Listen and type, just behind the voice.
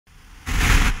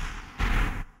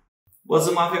What's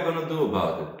the mafia gonna do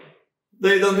about it?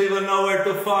 They don't even know where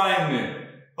to find me.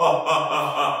 Ha ha ha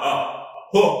ha ha.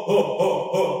 Ho ho ho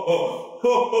ho ho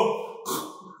ho ho.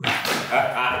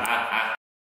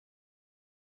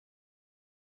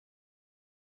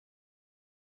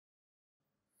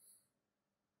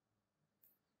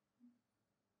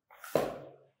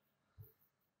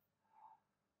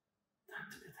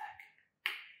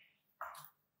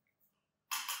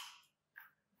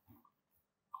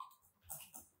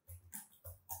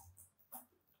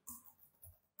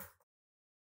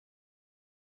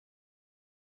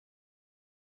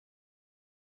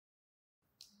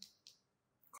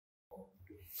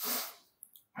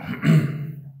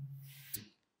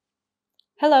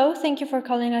 Hello, thank you for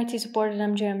calling IT support at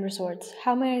MGM Resorts.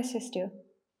 How may I assist you?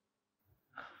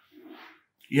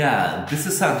 Yeah, this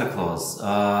is Santa Claus.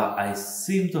 I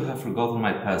seem to have forgotten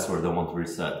my password. I want to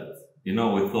reset it. You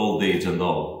know, with old age and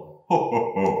all. Ho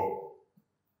ho ho.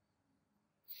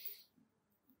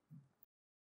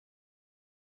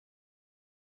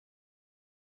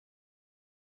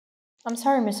 I'm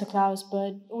sorry, Mr. Klaus,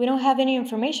 but we don't have any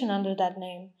information under that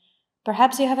name.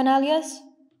 Perhaps you have an alias?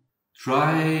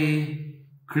 Try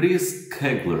Chris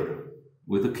Kegler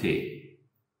with a K.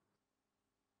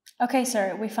 Okay,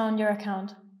 sir, we found your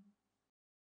account.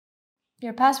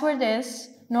 Your password is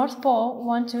North Pole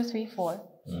 1234.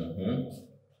 Mm-hmm.